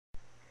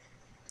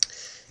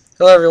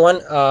Hello everyone,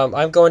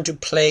 I'm going to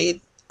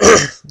play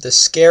the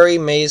Scary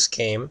Maze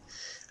game.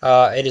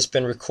 It has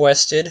been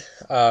requested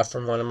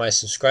from one of my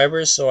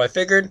subscribers, so I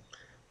figured,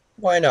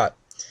 why not?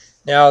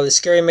 Now, the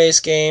Scary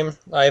Maze game,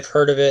 I've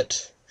heard of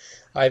it,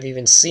 I've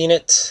even seen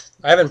it.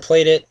 I haven't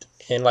played it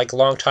in like a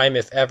long time,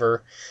 if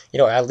ever,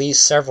 at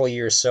least several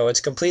years, so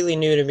it's completely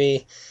new to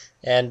me.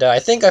 And I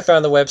think I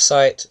found the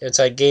website. It's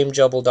at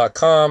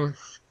gamejubble.com.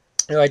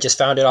 I just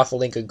found it off a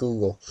link of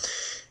Google.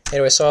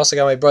 Anyway, so I also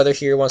got my brother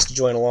here who wants to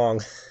join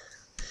along.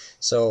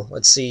 So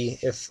let's see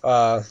if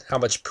how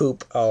much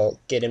poop I'll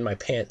get in my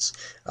pants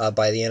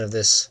by the end of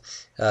this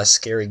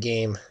scary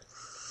game.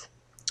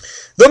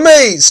 The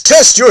maze!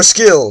 Test your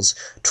skills!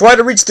 Try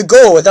to reach the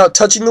goal without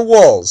touching the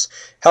walls.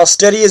 How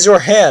steady is your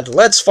hand?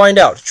 Let's find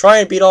out. Try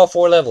and beat all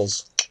 4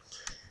 levels.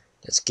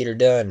 Let's get her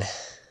done.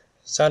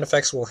 Sound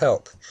effects will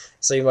help.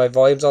 So my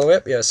volume's all the way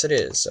up? Yes, it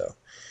is. So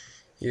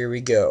here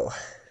we go.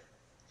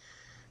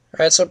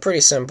 Alright, so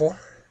pretty simple.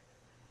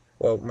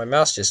 Well, my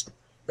mouse just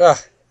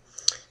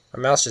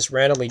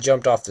randomly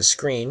jumped off the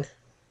screen.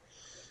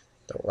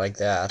 Don't like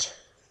that.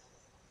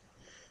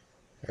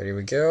 Ready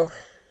we go.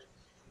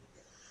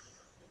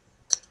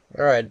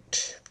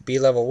 Alright, B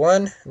level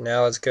 1.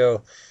 Now let's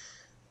go.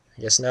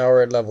 I guess now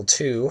we're at level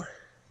 2.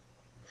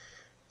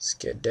 Let's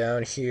get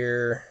down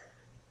here.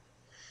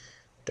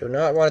 Do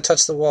not want to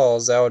touch the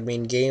walls. That would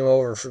mean game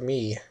over for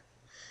me.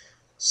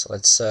 So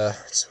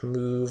let's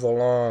move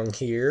along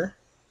here.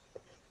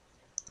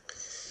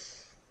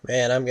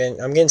 Man, I'm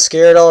getting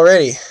scared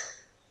already.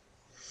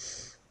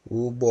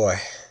 Oh boy.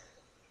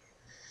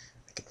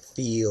 I can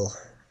feel.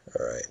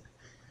 Alright.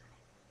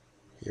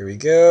 Here we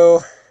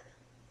go.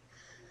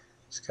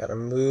 Just gotta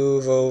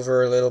move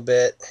over a little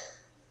bit.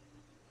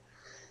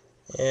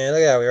 And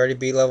look at that, we already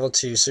beat level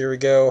 2, so here we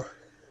go.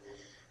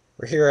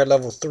 We're here at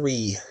level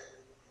 3.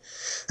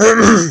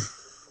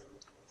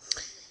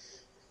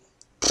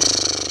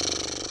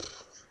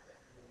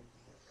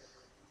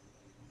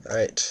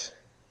 Alright.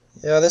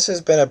 Yeah, this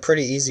has been a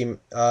pretty easy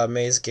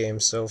maze game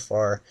so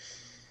far.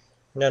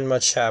 None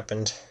much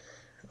happened.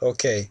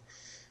 Okay,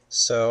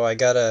 so I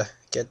gotta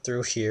get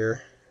through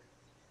here.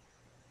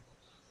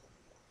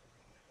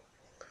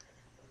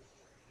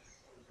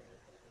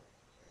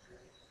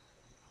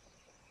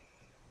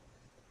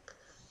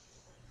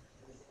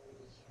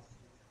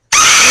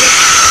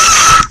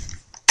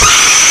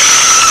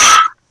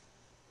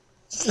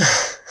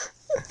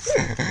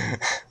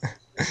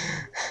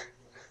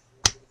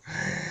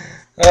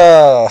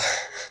 Oh.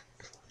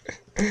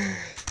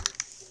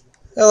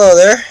 Hello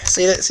there.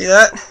 See that? See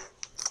that?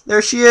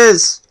 There she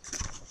is.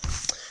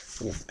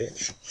 Little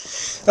bitch.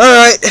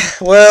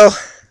 Alright, well,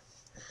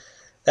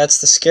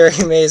 that's the Scary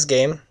Maze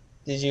game.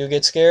 Did you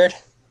get scared?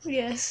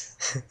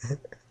 Yes.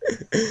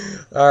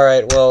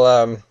 Alright,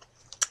 well,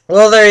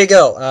 there you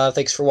go.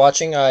 Thanks for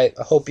watching. I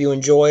hope you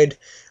enjoyed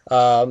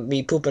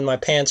me pooping my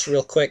pants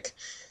real quick.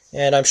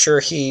 And I'm sure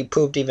he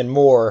pooped even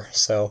more.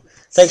 So,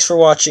 thanks for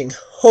watching.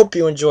 Hope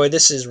you enjoyed.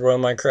 This is Royal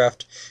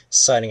Minecraft,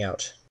 signing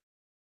out.